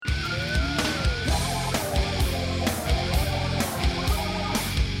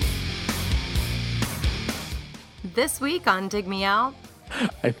This week on Dig Me Out.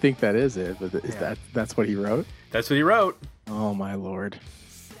 I think that is it, but that's what he wrote? That's what he wrote. Oh my lord.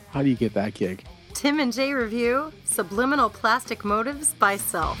 How do you get that gig? Tim and Jay review Subliminal Plastic Motives by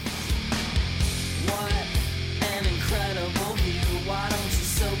Self. What an incredible view. Why don't you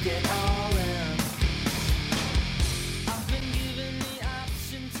soak it all in? I've been given the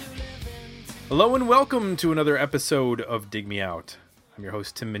option to live in. Hello and welcome to another episode of Dig Me Out. I'm your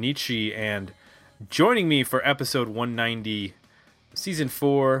host, Tim Minichi, and joining me for episode 190, season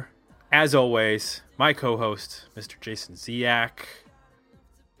 4, as always, my co-host, Mr. Jason Ziak.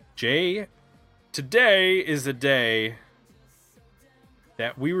 Jay, today is the day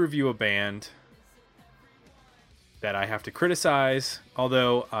that we review a band that I have to criticize,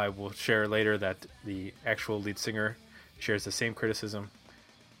 although I will share later that the actual lead singer shares the same criticism,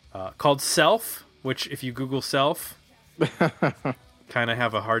 called Self, which if you Google Self, kind of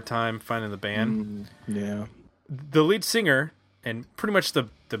have a hard time finding the band. Yeah. The lead singer, and pretty much the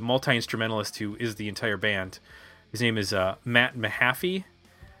multi-instrumentalist who is the entire band, his name is Matt Mahaffey.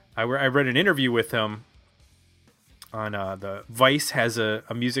 I read an interview with him on the Vice has a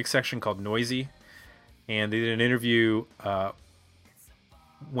music section called Noisy, and they did an interview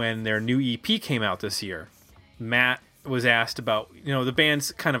when their new EP came out this year. Matt was asked about, the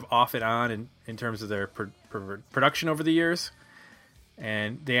band's kind of off and on in terms of their production over the years.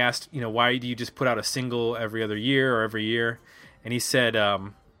 And they asked, why do you just put out a single every other year or every year? And he said,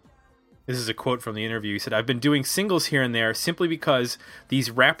 this is a quote from the interview. He said, "I've been doing singles here and there simply because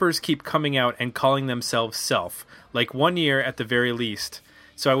these rappers keep coming out and calling themselves Self, like 1 year at the very least.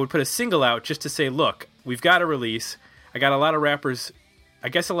 So I would put a single out just to say, look, we've got a release. I guess a lot of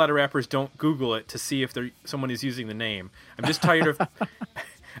rappers don't Google it to see if someone is using the name. I'm just tired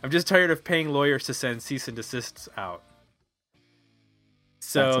of paying lawyers to send cease and desists out."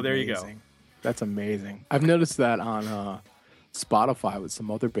 So there you go. That's amazing. I've noticed that on Spotify with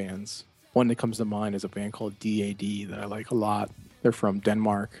some other bands. One that comes to mind is a band called DAD that I like a lot. They're from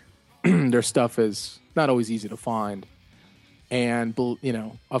Denmark. Their stuff is not always easy to find. And,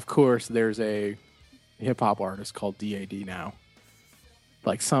 of course, there's a hip-hop artist called DAD now.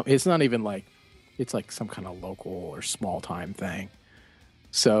 It's not even it's like some kind of local or small-time thing.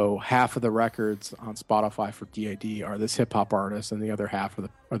 So half of the records on Spotify for DAD are this hip-hop artist, and the other half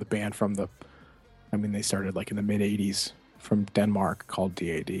are the band from they started in the mid-'80s from Denmark called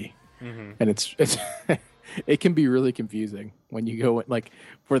DAD. Mm-hmm. And it's it can be really confusing when you go,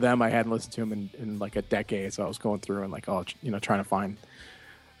 for them, I hadn't listened to them in a decade, so I was going through and trying to find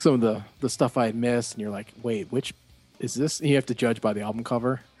some of the stuff I had missed, and you're like, wait, which is this? And you have to judge by the album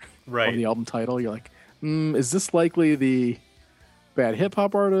cover, right? Or the album title. You're like, is this likely the bad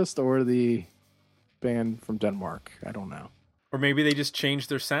hip-hop artist or the band from Denmark? I don't know. Or maybe they just changed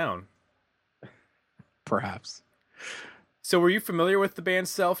their sound. Perhaps. So were you familiar with the band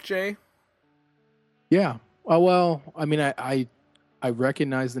Self, Jay? Yeah. Oh, well, I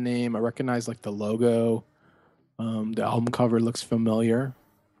recognize the name. I recognize the logo. The album cover looks familiar.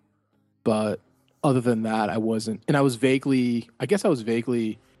 But other than that, I wasn't. And I was vaguely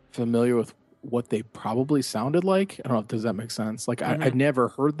familiar with what they probably sounded like. I don't know. Does that make sense? Mm-hmm. I'd never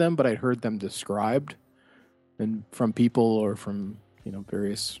heard them, but I'd heard them described and from people or from,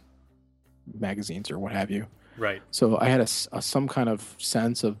 various magazines or what have you. Right. So I had some kind of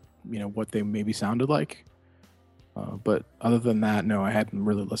sense of, what they maybe sounded like. But other than that, no, I hadn't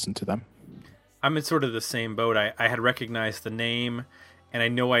really listened to them. I'm in sort of the same boat. I had recognized the name, and I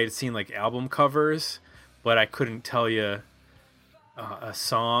know I had seen album covers, but I couldn't tell you a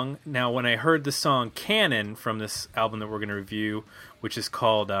song. Now, when I heard the song Canon from this album that we're going to review, which is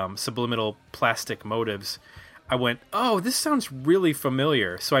called Subliminal Plastic Motives, I went, oh, this sounds really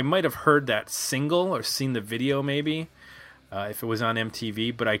familiar. So I might have heard that single or seen the video maybe, if it was on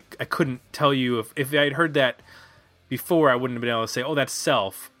MTV, but I couldn't tell you if I had heard that before, I wouldn't have been able to say, oh, that's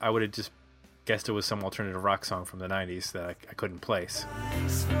Self. I would have just guessed it was some alternative rock song from the 90s that I couldn't place.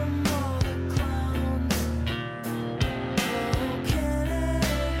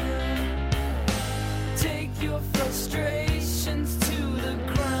 Take your frustrations to the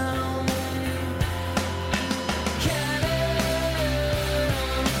ground.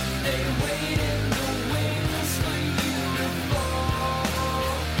 They wait in the wings for you to fall.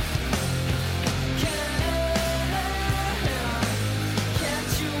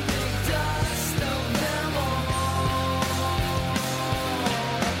 Can't you make dust of them all?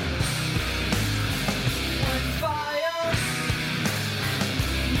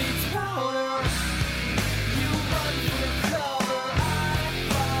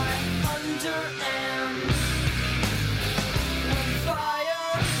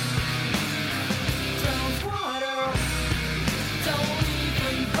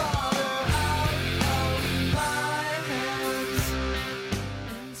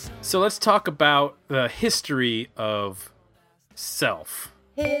 So let's talk about the history of Self.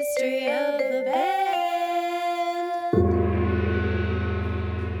 History of the band.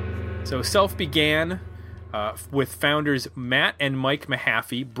 So Self began with founders Matt and Mike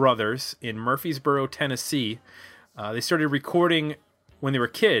Mahaffey, brothers, in Murfreesboro, Tennessee. They started recording when they were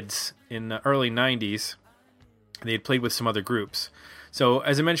kids in the early 90s. They had played with some other groups. So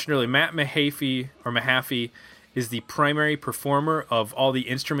as I mentioned earlier, Matt Mahaffey is the primary performer of all the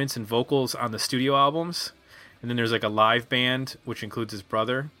instruments and vocals on the studio albums. And then there's like a live band, which includes his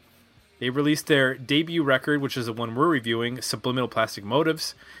brother. They released their debut record, which is the one we're reviewing, Subliminal Plastic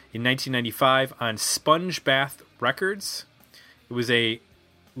Motives, in 1995 on Sponge Bath Records. It was a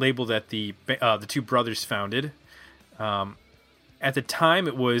label that the two brothers founded. At the time,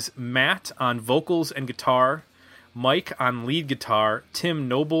 it was Matt on vocals and guitar, Mike on lead guitar, Tim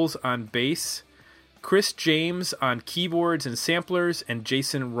Nobles on bass, Chris James on keyboards and samplers, and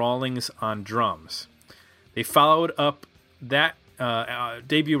Jason Rawlings on drums. They followed up that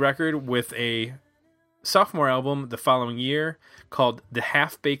debut record with a sophomore album the following year called The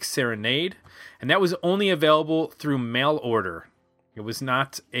Half-Baked Serenade, and that was only available through mail order. It was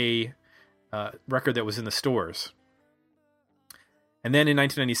not a record that was in the stores. And then in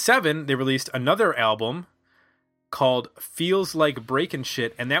 1997, they released another album called Feels Like Breakin'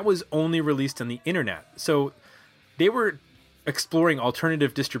 Shit, and that was only released on the internet. So they were exploring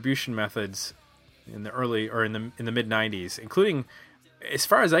alternative distribution methods in the early or in the mid 90s, including, as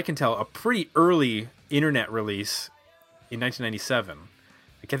far as I can tell, a pretty early internet release in 1997.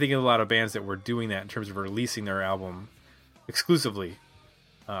 I can't think of a lot of bands that were doing that in terms of releasing their album exclusively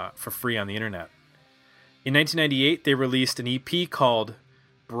for free on the internet. In 1998, they released an EP called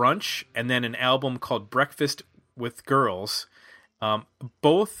Brunch and then an album called Breakfast with Girls.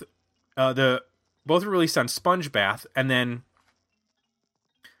 Both were released on Sponge Bath, and then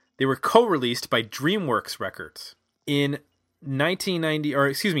they were co-released by DreamWorks Records. In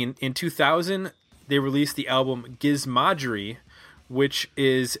 2000, they released the album Gizmodery, which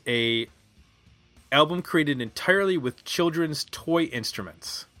is a album created entirely with children's toy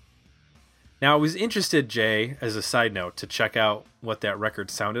instruments. Now, I was interested, Jay, as a side note, to check out what that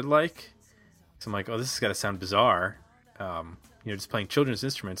record sounded like. So I'm like, oh, this has got to sound bizarre, just playing children's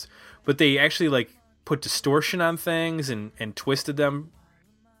instruments. But they actually put distortion on things and twisted them,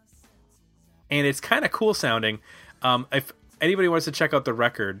 and it's kind of cool sounding. If anybody wants to check out the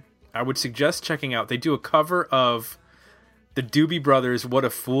record, I would suggest checking out. They do a cover of the Doobie Brothers' "What a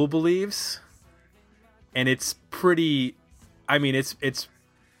Fool Believes," and it's pretty. I mean, it's.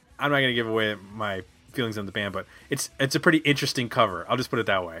 I'm not going to give away my feelings on the band, but it's a pretty interesting cover. I'll just put it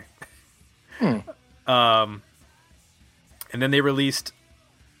that way. And then they released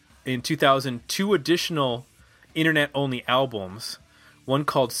in 2000 two additional internet-only albums. One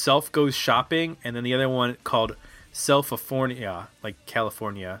called Self Goes Shopping, and then the other one called Self-A-Fornia, like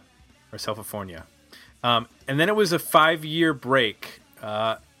California or Self-A-Fornia. And then it was a 5-year break.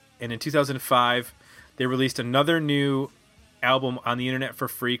 And in 2005, they released another new album on the internet for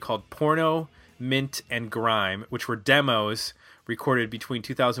free called Porno, Mint, and Grime, which were demos recorded between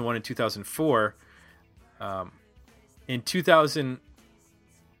 2001 and 2004. In 2000,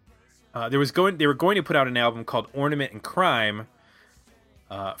 they were going to put out an album called Ornament and Crime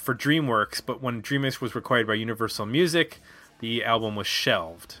for DreamWorks, but when DreamWorks was acquired by Universal Music, the album was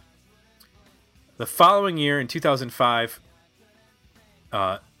shelved. The following year, in 2005,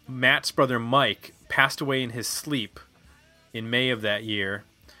 Matt's brother Mike passed away in his sleep in May of that year,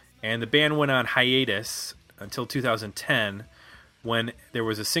 and the band went on hiatus until 2010, when there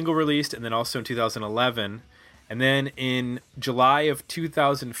was a single released, and then also in 2011. And then in July of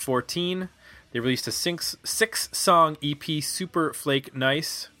 2014, they released a six-song EP, Super Fake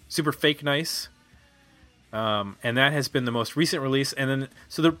Nice. And that has been the most recent release. And then,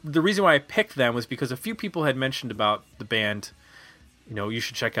 so the reason why I picked them was because a few people had mentioned about the band, you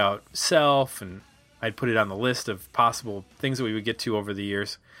should check out Self, and I'd put it on the list of possible things that we would get to over the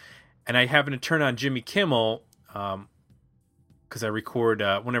years. And I happened to turn on Jimmy Kimmel, because I record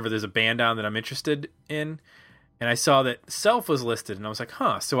whenever there's a band on that I'm interested in. And I saw that Self was listed, and I was like,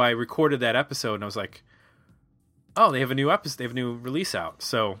 huh. So I recorded that episode, and I was like, oh, they have a new episode. They have a new release out.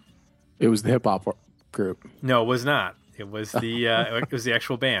 So It was the hip hop group. no, it was not. It was the it was the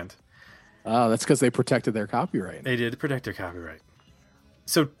actual band. Oh, that's because they protected their copyright. They did protect their copyright.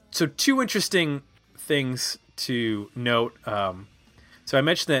 So two interesting things to note. So I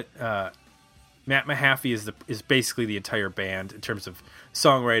mentioned that Matt Mahaffey is basically the entire band in terms of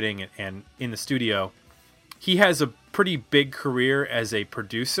songwriting and in the studio. He has a pretty big career as a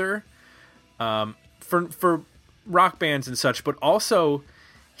producer for rock bands and such, but also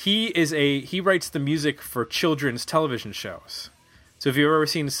He writes the music for children's television shows. So if you've ever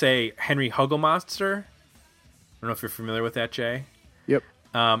seen, say, Henry Hugglemonster, I don't know if you're familiar with that, Jay. Yep.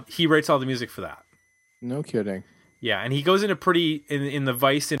 He writes all the music for that. No kidding. Yeah, and he goes into pretty in the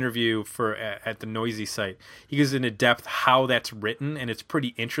Vice interview for at the Noisy site. He goes into depth how that's written, and it's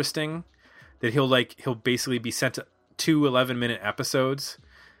pretty interesting. That he'll basically be sent to 2 11-minute episodes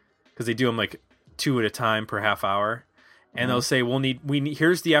because they do them like 2 at a time per half hour, and they'll say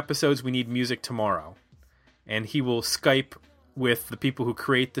here's the episodes, we need music tomorrow, and he will Skype with the people who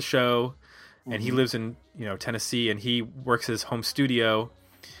create the show, and he lives in Tennessee, and he works his home studio.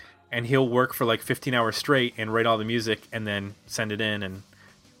 And he'll work for like 15 hours straight and write all the music and then send it in. And,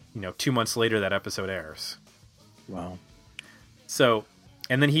 2 months later, that episode airs. Wow. So,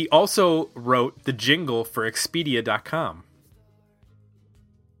 and then he also wrote the jingle for Expedia.com.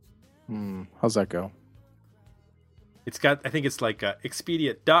 How's that go? I think it's like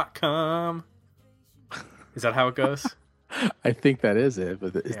Expedia.com. Is that how it goes? I think that is it,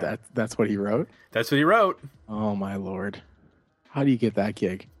 but that's what he wrote? That's what he wrote. Oh, my Lord. How do you get that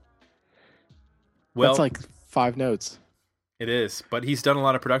gig? Well, that's like 5 notes. It is, but he's done a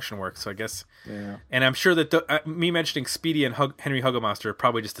lot of production work, so I guess. Yeah. And I'm sure that me mentioning Speedy and Henry Hugglemonster are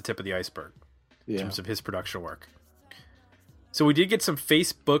probably just the tip of the iceberg in terms of his production work. So we did get some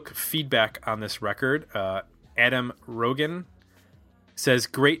Facebook feedback on this record. Adam Rogan says,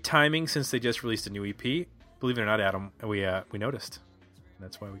 "Great timing since they just released a new EP." Believe it or not, Adam, we noticed.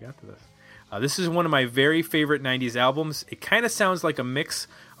 That's why we got to this. This is one of my very favorite 90s albums. It kind of sounds like a mix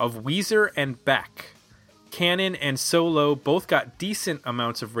of Weezer and Beck. Cannon and Solo both got decent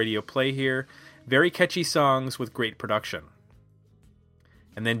amounts of radio play here. Very catchy songs with great production.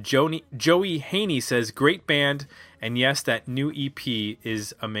 And then Joey Haney says, "Great band, and yes, that new EP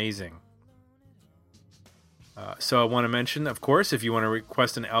is amazing." So I want to mention, of course, if you want to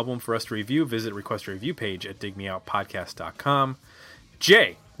request an album for us to review, visit Request a Review page at digmeoutpodcast.com.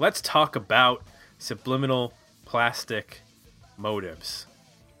 Jay, let's talk about Subliminal Plastic Motives.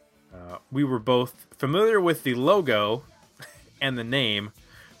 We were both familiar with the logo and the name,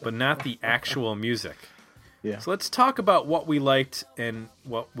 but not the actual music. Yeah. So let's talk about what we liked and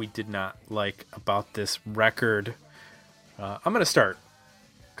what we did not like about this record. I'm going to start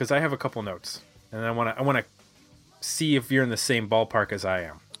because I have a couple notes, and I want to see if you're in the same ballpark as I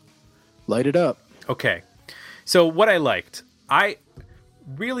am. Light it up. Okay. So what I liked, I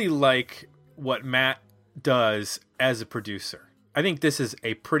really like what Matt does as a producer. I think this is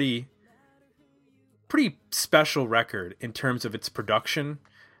a pretty special record in terms of its production.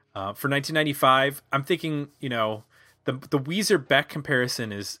 For 1995, I'm thinking, the Weezer Beck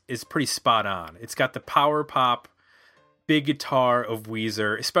comparison is pretty spot on. It's got the power pop, big guitar of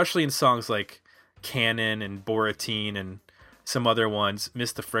Weezer, especially in songs like Cannon and Boratine and some other ones,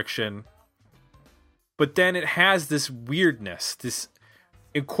 Miss the Friction. But then it has this weirdness, this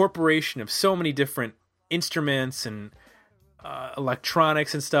incorporation of so many different instruments and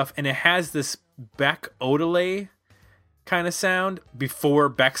electronics and stuff, and it has this Beck Odelay kind of sound before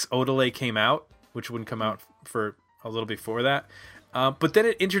Beck's Odelay came out, which wouldn't come out for a little before that. But then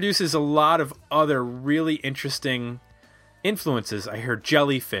it introduces a lot of other really interesting influences. I heard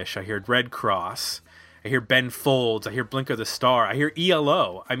Jellyfish, I heard Red Cross, I hear Ben Folds, I hear Blink of the Star, I hear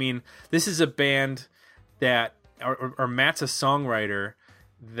ELO. I mean, this is a band that, or Matt's a songwriter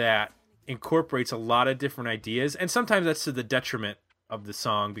that incorporates a lot of different ideas, and sometimes that's to the detriment of the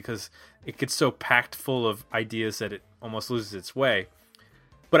song because it gets so packed full of ideas that it almost loses its way.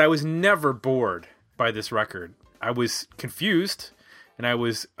 But I was never bored by this record. I was confused, and I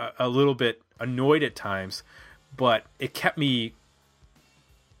was a little bit annoyed at times, but it kept me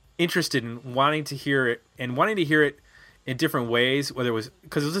interested in wanting to hear it in different ways, whether it was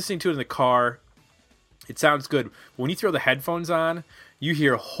because I was listening to it in the car. It sounds good. When you throw the headphones on, you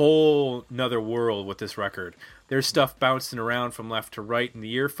hear a whole nother world with this record. There's stuff bouncing around from left to right in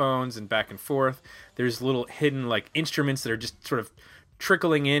the earphones and back and forth. There's little hidden like instruments that are just sort of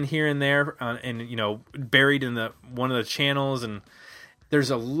trickling in here and there, and buried in one of the channels. And there's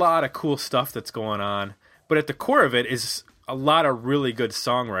a lot of cool stuff that's going on. But at the core of it is a lot of really good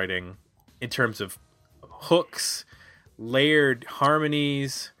songwriting in terms of hooks, layered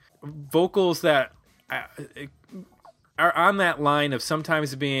harmonies, vocals that are on that line of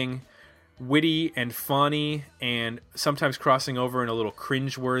sometimes being witty and funny and sometimes crossing over in a little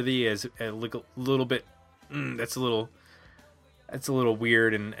cringeworthy as a little bit that's a little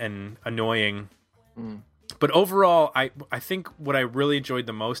weird and annoying. But overall, I think what I really enjoyed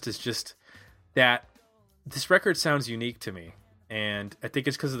the most is just that this record sounds unique to me, and I think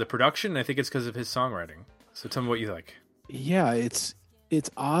it's because of the production, and I think it's because of his songwriting. So tell me what you like. Yeah, it's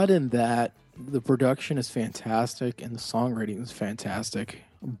odd in that the production is fantastic and the songwriting is fantastic,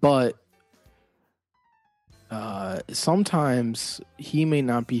 but sometimes he may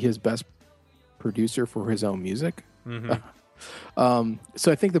not be his best producer for his own music.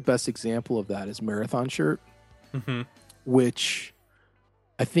 So I think the best example of that is Marathon Shirt, which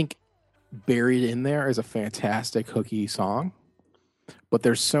I think buried in there is a fantastic hooky song, but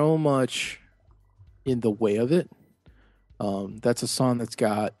there's so much in the way of it. That's a song that's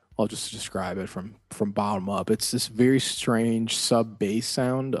got, I'll just describe it from bottom up. It's this very strange sub bass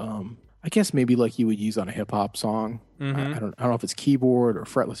sound. I guess maybe like you would use on a hip hop song. I don't know if it's keyboard or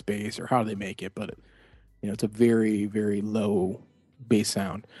fretless bass or how they make it, but it's a very, very low bass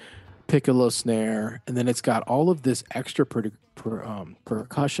sound, piccolo snare, and then it's got all of this extra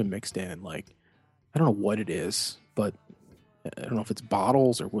percussion mixed in. Like, I don't know what it is, but I don't know if it's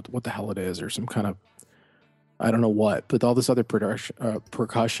bottles or what the hell it is, or some kind of, I don't know what, but all this other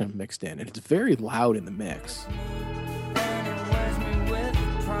percussion mixed in, and it's very loud in the mix. And it wears me with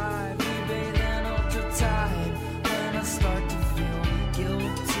pride. We bathe in ultra tide. When I start to feel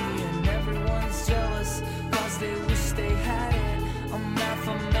guilty and everyone's jealous, 'cause they wish they had it. I'm half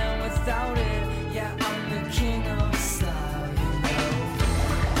a man without it. Yeah, I'm the king of style, you know.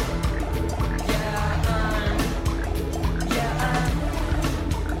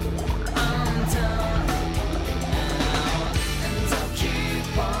 I'm down and I'll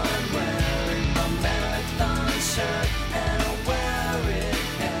keep on wearing my marathon shirt, and I'll wear it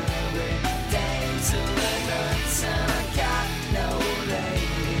every day till it hurts, and I got no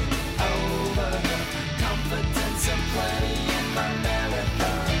lady over the confidence and plenty in my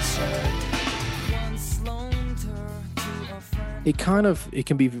marathon shirt. Once loaned her to a friend. It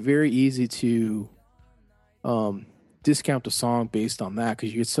can be very easy to discount a song based on that,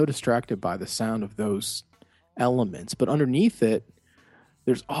 because you get so distracted by the sound of those elements. But underneath it,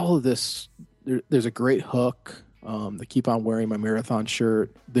 there's all of this. There's a great hook. They keep on wearing my marathon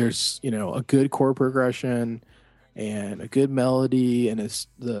shirt. There's a good chord progression and a good melody, and it's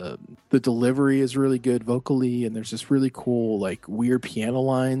the delivery is really good vocally, and there's this really cool like weird piano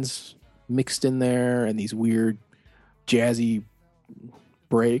lines mixed in there, and these weird jazzy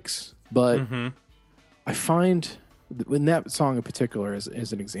breaks. But I find in that song in particular, as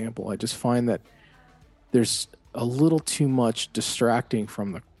an example, I just find that there's a little too much distracting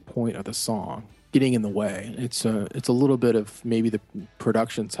from the point of the song getting in the way. It's a little bit of maybe the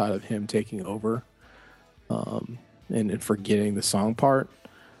production side of him taking over, and forgetting the song part.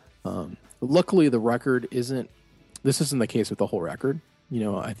 Luckily, the record isn't. This isn't the case with the whole record.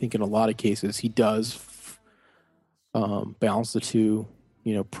 I think in a lot of cases he does balance the two,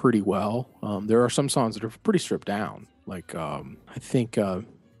 pretty well. There are some songs that are pretty stripped down. Like I think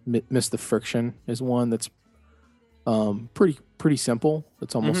 "Miss the Friction" is one that's pretty simple.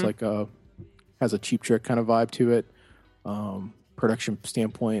 It's almost like has a Cheap Trick kind of vibe to it. Production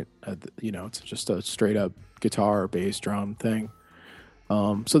standpoint, it's just a straight up guitar or bass drum thing.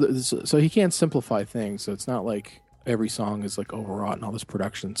 So he can't simplify things. So it's not like every song is like overwrought and all this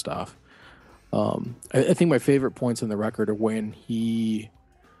production stuff. I think my favorite points in the record are when he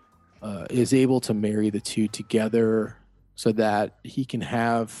is able to marry the two together so that he can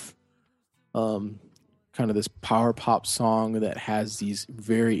have kind of this power pop song that has these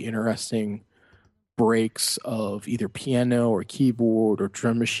very interesting breaks of either piano or keyboard or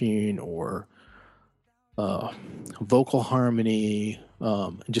drum machine or vocal harmony,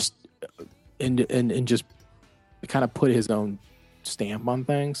 and just kind of put his own stamp on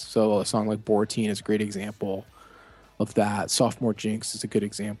things. So a song like "Boratine" is a great example of that. "Sophomore Jinx" is a good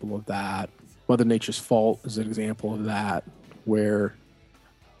example of that. "Mother Nature's Fault" is an example of that, where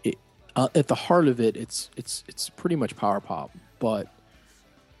at the heart of it, it's pretty much power pop, but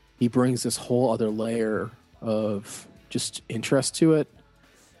he brings this whole other layer of just interest to it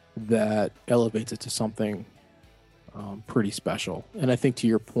that elevates it to something pretty special. And I think to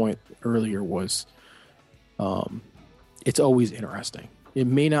your point earlier was it's always interesting. It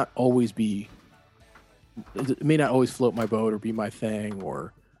may not always float my boat or be my thing,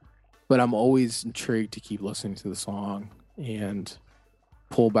 but I'm always intrigued to keep listening to the song and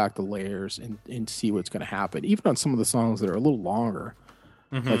pull back the layers and see what's going to happen. Even on some of the songs that are a little longer,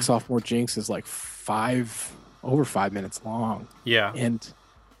 like "Sophomore Jinx" is like over 5 minutes long. Yeah. And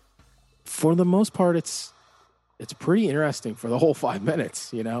for the most part, it's pretty interesting for the whole 5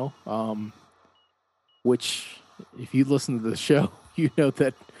 minutes, which if you listen to the show, you know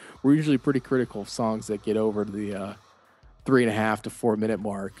that we're usually pretty critical of songs that get over the 3.5 to 4 minute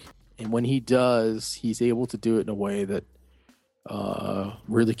mark. And when he does, he's able to do it in a way that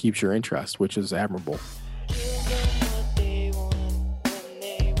really keeps your interest, which is admirable. Give them what they want,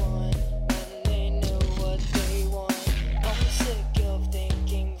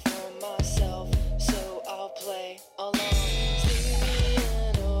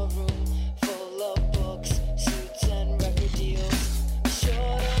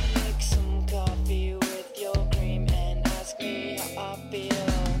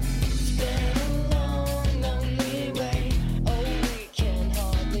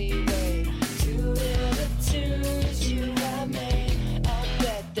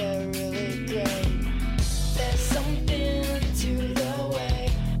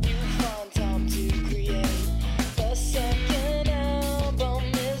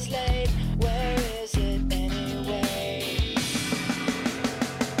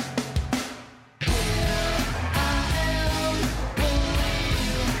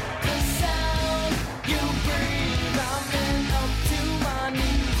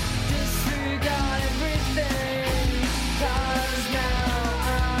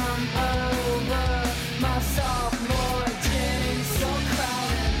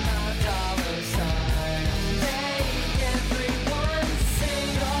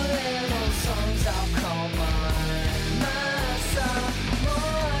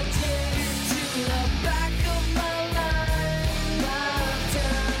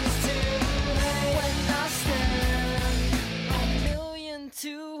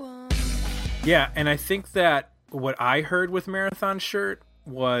 Yeah, and I think that what I heard with Marathon Shirt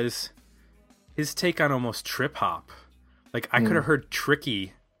was his take on almost trip hop. Like I could have heard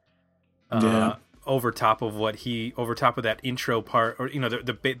Tricky over top of that intro part, or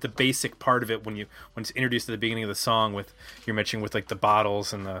the basic part of it when it's introduced at the beginning of the song with you're mentioning with like the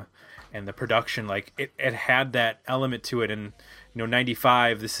bottles and the production. Like it had that element to it, and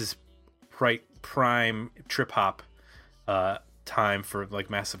 95. This is prime trip hop time for like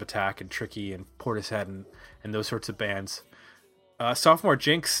Massive Attack and Tricky and Portishead and those sorts of bands. Sophomore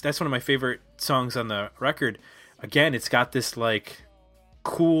Jinx, that's one of my favorite songs on the record. Again, it's got this like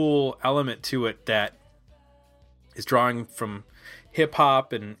cool element to it that is drawing from hip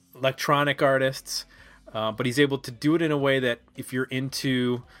hop and electronic artists, but he's able to do it in a way that if you're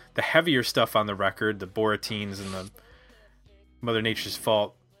into the heavier stuff on the record, the Boratines and the Mother Nature's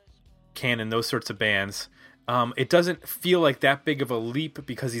Fault, Canon, those sorts of bands, it doesn't feel like that big of a leap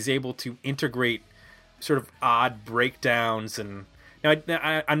because he's able to integrate sort of odd breakdowns. And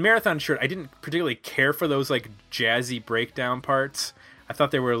now on Marathon Shirt, I didn't particularly care for those like jazzy breakdown parts. I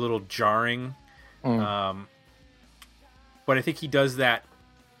thought they were a little jarring. But I think he does that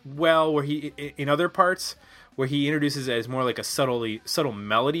well where he in other parts where he introduces it as more like a subtle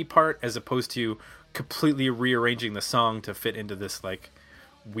melody part as opposed to completely rearranging the song to fit into this like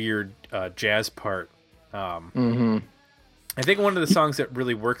weird jazz part. I think one of the songs that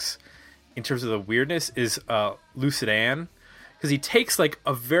really works in terms of the weirdness is Lucid Ann, because he takes like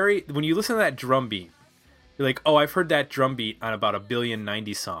when you listen to that drum beat, you're like, oh, I've heard that drum beat on about 1 billion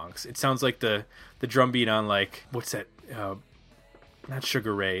 90 songs. It sounds like the drum beat on like, what's that? Not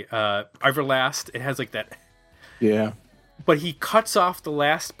Sugar Ray. Everlast. It has like that. Yeah. But he cuts off the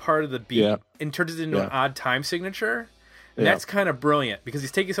last part of the beat and turns it into an odd time signature. And that's kind of brilliant because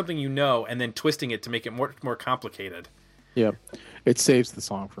he's taking something and then twisting it to make it more complicated. Yeah. It saves the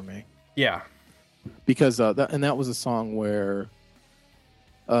song for me. Yeah. Because that was a song where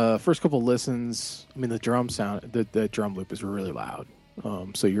first couple listens, I mean the drum sound, the drum loop is really loud.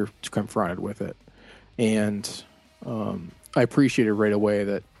 So you're confronted with it. And I appreciated right away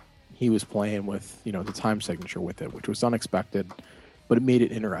that he was playing with, the time signature with it, which was unexpected, but it made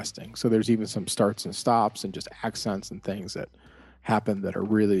it interesting. So there's even some starts and stops and just accents and things that happen that are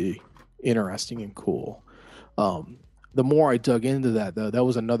really interesting and cool. The more I dug into that, though, that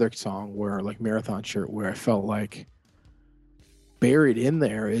was another song where, like Marathon Shirt, where I felt like buried in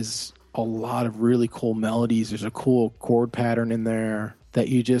there is a lot of really cool melodies. There's a cool chord pattern in there that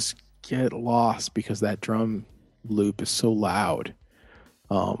you just get lost because that drum loop is so loud.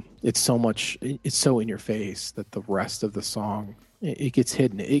 It's so in your face that the rest of the song, it gets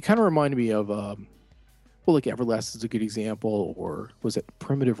hidden. It kind of reminded me of, like Everlast is a good example, or was it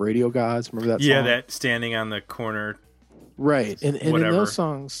Primitive Radio Gods? Remember that song? Yeah, that standing on the corner. Right, and in those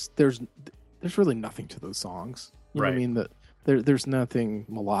songs, there's really nothing to those songs. You know what I mean? There's nothing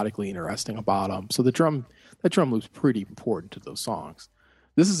melodically interesting about them. So that drum loop's pretty important to those songs.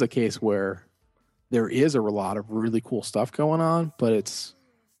 This is a case where there is a lot of really cool stuff going on, but it's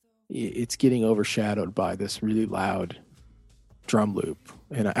getting overshadowed by this really loud drum loop.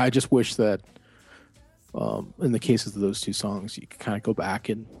 And I just wish that in the cases of those two songs, you could kind of go back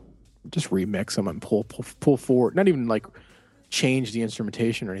and just remix them and pull forward. Not even like change the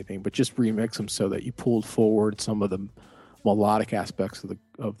instrumentation or anything, but just remix them so that you pulled forward some of the melodic aspects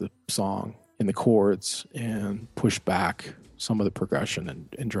of the song and the chords and push back some of the progression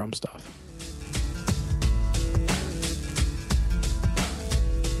and drum stuff.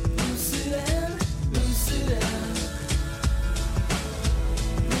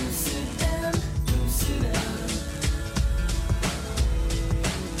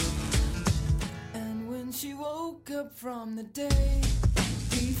 Up from the day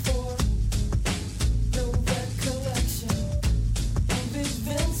before, no recollection of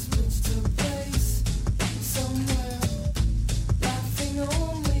events which took place somewhere, laughing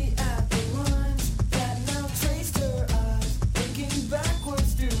only at the lines that now traced her eyes, looking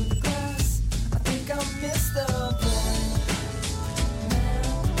backwards through the glass. I think I missed the point, man.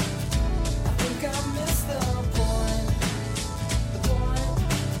 I think I missed the point.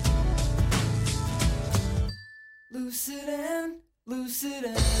 Lucid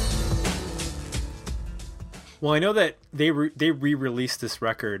Ann. Well, I know that they re-released this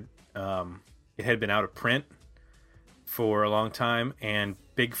record. It had been out of print for a long time, and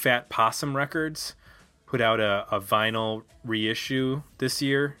Big Fat Possum Records put out a vinyl reissue this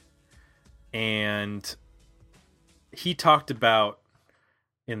year. And he talked about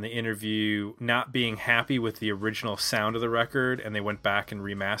in the interview not being happy with the original sound of the record, and they went back and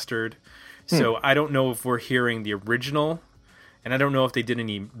remastered. So I don't know if we're hearing the original and I don't know if they did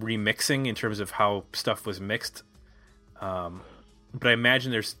any remixing in terms of how stuff was mixed. But I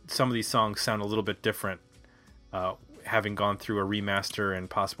imagine there's some of these songs sound a little bit different, having gone through a remaster and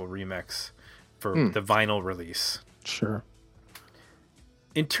possible remix for the vinyl release. Sure.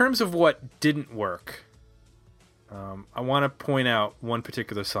 In terms of what didn't work, I want to point out one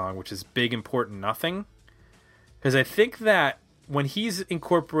particular song, which is Big Important Nothing. Because I think that when he's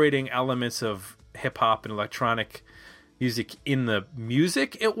incorporating elements of hip-hop and electronic music in the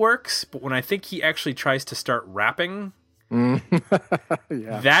music, it works. But when I think he actually tries to start rapping,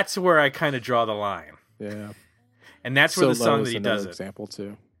 Yeah. that's where I kind of draw the line. Yeah. And that's where the Solo song is that he another does it. example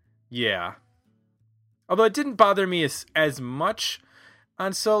too. Yeah. Although it didn't bother me as much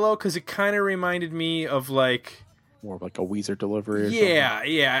on Solo, because it kind of reminded me of like... More of like a Weezer delivery or Yeah.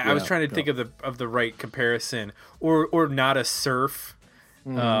 I was Yeah, trying to think of the right comparison, or Not a Surf,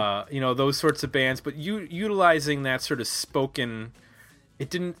 those sorts of bands. But utilizing that sort of spoken,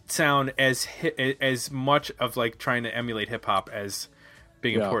 it didn't sound as much of like trying to emulate hip hop as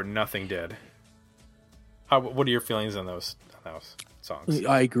Big Important Nothing did. What are your feelings on those songs?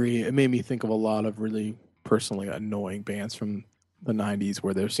 I agree. It made me think of a lot of really personally annoying bands from the 90s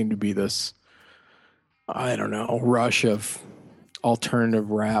where there seemed to be this, I don't know, rush of alternative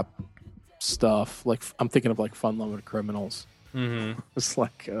rap stuff. Like I'm thinking of like Fun Loving Criminals. Mm-hmm. It's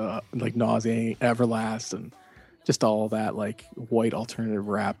like Nauseating, Everlast, and just all of that like white alternative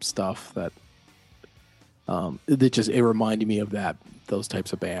rap stuff that it reminded me of those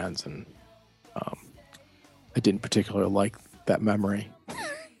types of bands, and I didn't particularly like that memory.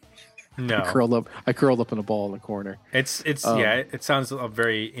 No, I curled up in a ball in the corner. It sounds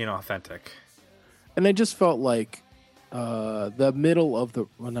very inauthentic. And I just felt like the middle of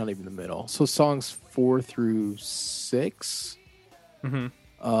not even the middle. So songs 4 through 6,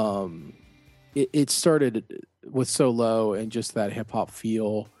 it started with So Low and just that hip hop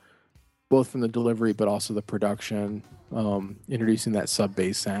feel, both from the delivery but also the production, introducing that sub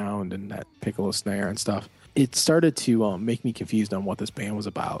bass sound and that piccolo snare and stuff. It started to make me confused on what this band was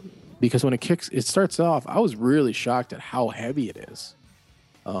about, because when it starts off, I was really shocked at how heavy it is.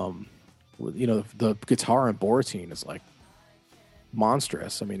 The guitar in Boratine is like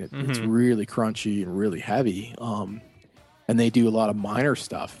monstrous. I mean, it's really crunchy and really heavy. And they do a lot of minor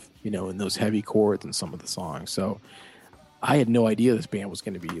stuff, in those heavy chords in some of the songs. So I had no idea this band was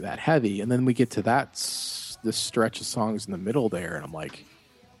going to be that heavy. And then we get to this stretch of songs in the middle there, and I'm like,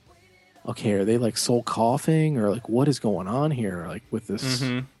 okay, are they like soul coughing, or like what is going on here? Like with this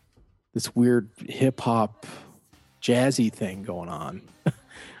this weird hip hop jazzy thing going on.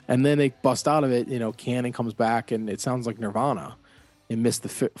 And then they bust out of it, Cannon comes back and it sounds like Nirvana, and Miss the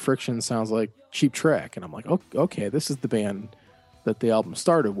Friction sounds like Cheap Trick. And I'm like, okay, this is the band that the album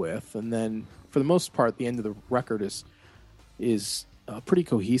started with. And then for the most part, the end of the record is pretty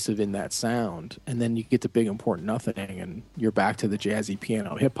cohesive in that sound. And then you get to Big Important Nothing and you're back to the jazzy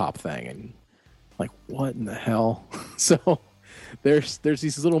piano hip hop thing. And like, what in the hell? So there's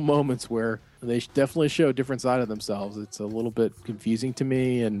these little moments where they definitely show a different side of themselves. It's a little bit confusing to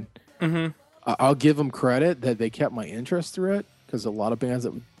me, and I'll give them credit that they kept my interest through it, because a lot of bands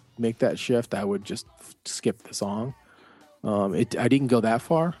that would make that shift, I would just skip the song. I didn't go that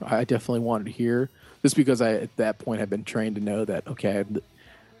far. I definitely wanted to hear, just because I at that point had been trained to know that, okay,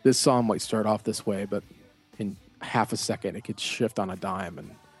 this song might start off this way, but in half a second it could shift on a dime and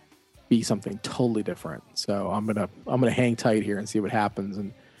be something totally different. So I'm gonna hang tight here and see what happens.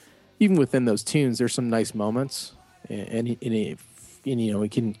 And even within those tunes, there's some nice moments, and we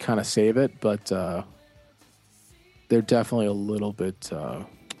can kind of save it, but they're definitely a little bit, a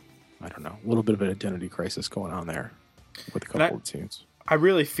little bit of an identity crisis going on there with a couple of tunes. I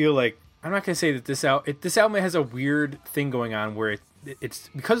really feel like, I'm not going to say that this album has a weird thing going on where it's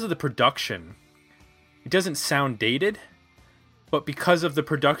because of the production, it doesn't sound dated, but because of the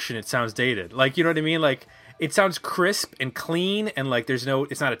production, it sounds dated. Like, you know what I mean? Like, it sounds crisp and clean, and like it's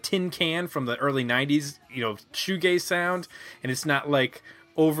not a tin can from the early 90s, shoegaze sound, and it's not like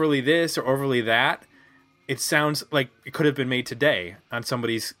overly this or overly that. It sounds like it could have been made today on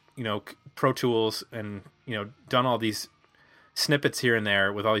somebody's, Pro Tools, and, done all these snippets here and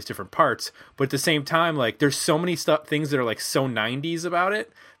there with all these different parts. But at the same time, like, there's so many things that are like so 90s about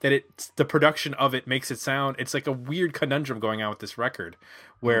it that the production of it makes it sound, it's like a weird conundrum going on with this record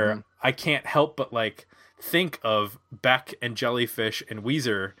where I can't help but like think of Beck and Jellyfish and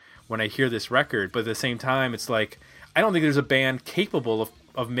Weezer when I hear this record, but at the same time, it's like, I don't think there's a band capable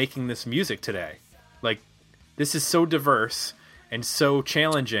of making this music today. Like, this is so diverse and so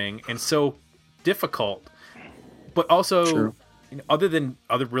challenging and so difficult, but also, other than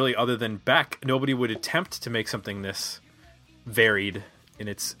Beck, nobody would attempt to make something this varied in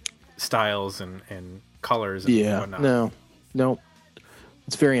its styles and colors and Yeah, whatnot. no,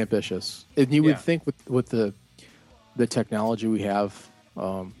 it's very ambitious. And you would Yeah. think with the technology we have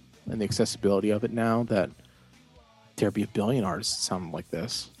and the accessibility of it now that there'd be a billion artists that sound like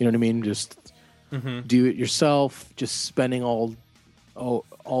this. You know what I mean? Just do it yourself. Just spending all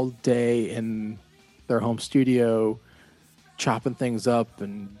day in their home studio, chopping things up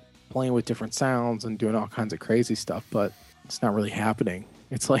and playing with different sounds and doing all kinds of crazy stuff. But it's not really happening.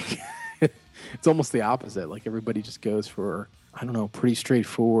 It's like it's almost the opposite. Like everybody just goes for, I don't know, pretty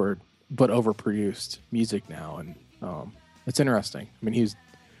straightforward but overproduced music now, and it's interesting. I mean, he's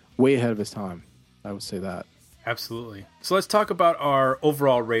way ahead of his time. I would say that. Absolutely. So let's talk about our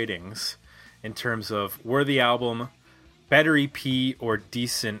overall ratings in terms of worthy album, better EP, or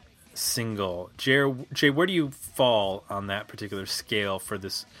decent single. Jay, where do you fall on that particular scale for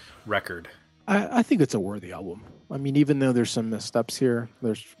this record? I think it's a worthy album. I mean, even though there's some missteps here,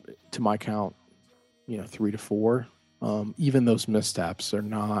 there's, to my count, 3 to 4. Even those missteps are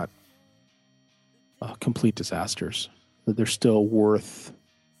not complete disasters. They're still worth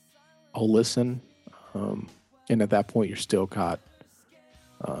a listen. And at that point, you're still got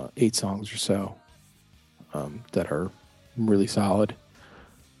 8 songs or so that are really solid.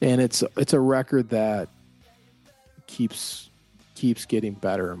 And it's a record that keeps getting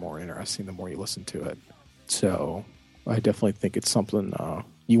better and more interesting the more you listen to it. So I definitely think it's something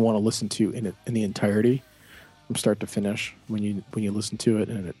you want to listen to in the entirety, from start to finish. When you listen to it,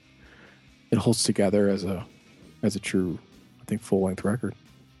 and it holds together as a true, I think, full length record.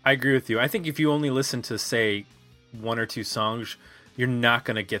 I agree with you. I think if you only listen to, say, 1 or 2 songs, you're not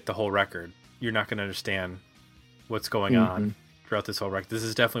going to get the whole record. You're not going to understand what's going on throughout this whole record. This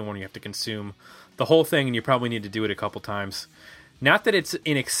is definitely one you have to consume the whole thing, and you probably need to do it a couple times. Not that it's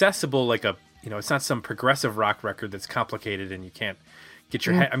inaccessible, like it's not some progressive rock record that's complicated and you can't get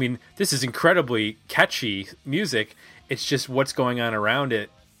your head. I mean, this is incredibly catchy music. It's just what's going on around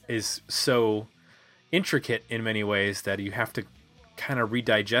it is so intricate in many ways that you have to kind of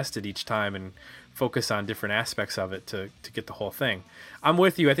redigest it each time and focus on different aspects of it to get the whole thing. I'm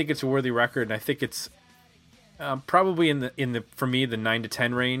with you. I think it's a worthy record, and I think it's probably in the for me the 9 to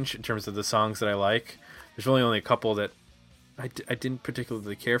 10 range in terms of the songs that I like. There's really only a couple that I didn't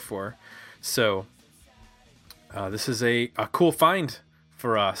particularly care for. So this is a cool find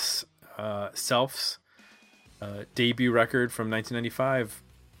for us. Self's debut record from 1995,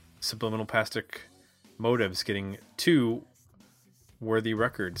 Subliminal Plastic Motives, getting 2 worthy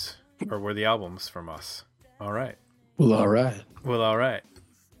records or worthy albums from us. All right. Well, all right. Well, all right.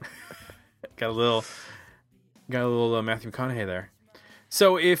 got a little Matthew McConaughey there.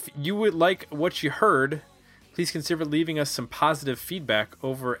 So if you would like what you heard, please consider leaving us some positive feedback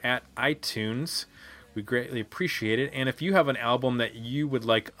over at iTunes. We greatly appreciate it. And if you have an album that you would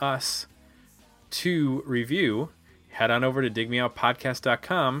like us to review, head on over to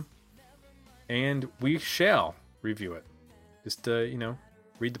digmeoutpodcast.com and we shall review it. Just,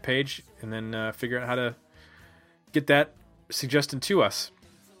 read the page and then figure out how to get that suggestion to us.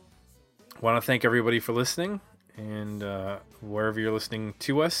 I want to thank everybody for listening, and wherever you're listening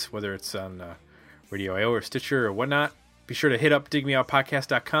to us, whether it's on Radio IO or Stitcher or whatnot, be sure to hit up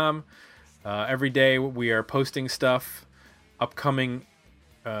digmeoutpodcast.com. Every day we are posting stuff, upcoming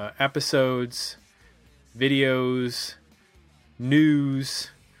episodes, videos, news,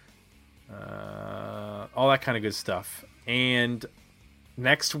 all that kind of good stuff. And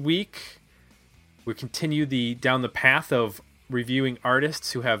next week we continue down the path of reviewing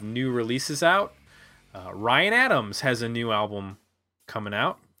artists who have new releases out. Ryan Adams has a new album coming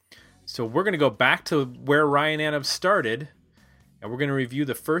out. So we're going to go back to where Ryan Adams started, and we're going to review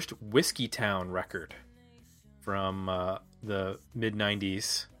the first Whiskey Town record from the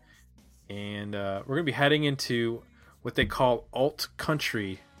mid-90s. And we're going to be heading into what they call alt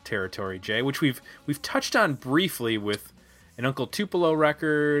country territory, Jay, which we've touched on briefly with an Uncle Tupelo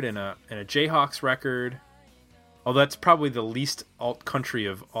record and a Jayhawks record. Although that's probably the least alt country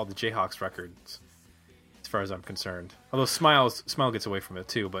of all the Jayhawks records, as far as I'm concerned. Although Smile gets away from it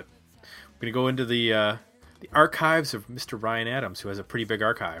too. But we're gonna go into the archives of Mr. Ryan Adams, who has a pretty big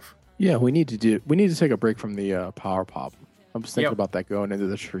archive. Yeah, we need to take a break from the power pop. I was thinking Yep. about that going into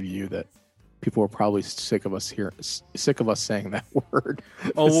this review, that people are probably sick of us saying that word. Oh,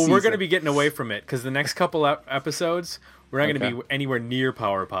 this well, we're season. going to be getting away from it because the next couple episodes, we're not going to be anywhere near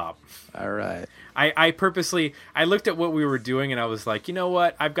power pop. All right. I purposely looked at what we were doing and I was like, you know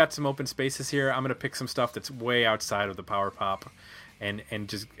what? I've got some open spaces here. I'm going to pick some stuff that's way outside of the power pop and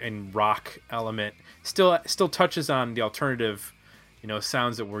rock element. Still touches on the alternative,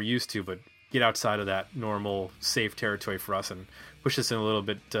 sounds that we're used to, but get outside of that normal safe territory for us and push us in a little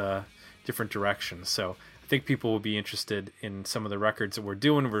bit different direction. So I think people will be interested in some of the records that we're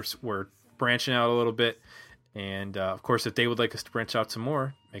doing. We're branching out a little bit. And of course, if they would like us to branch out some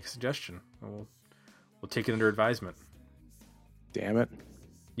more, make a suggestion. We'll take it under advisement. Damn it.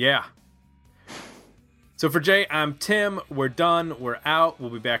 Yeah. So for Jay, I'm Tim. We're done. We're out.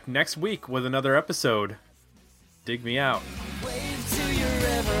 We'll be back next week with another episode. Dig me out. Wave to your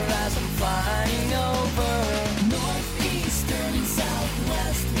river as I'm flying over northeastern and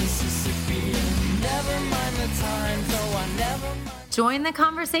southwest Mississippi. Never mind the time, though I never mind. Join the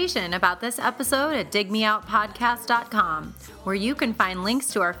conversation about this episode at digmeoutpodcast.com, where you can find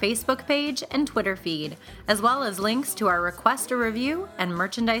links to our Facebook page and Twitter feed, as well as links to our Request a Review and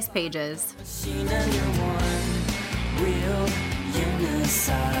merchandise pages. Machine and you're one real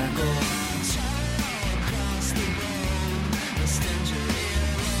unicycle.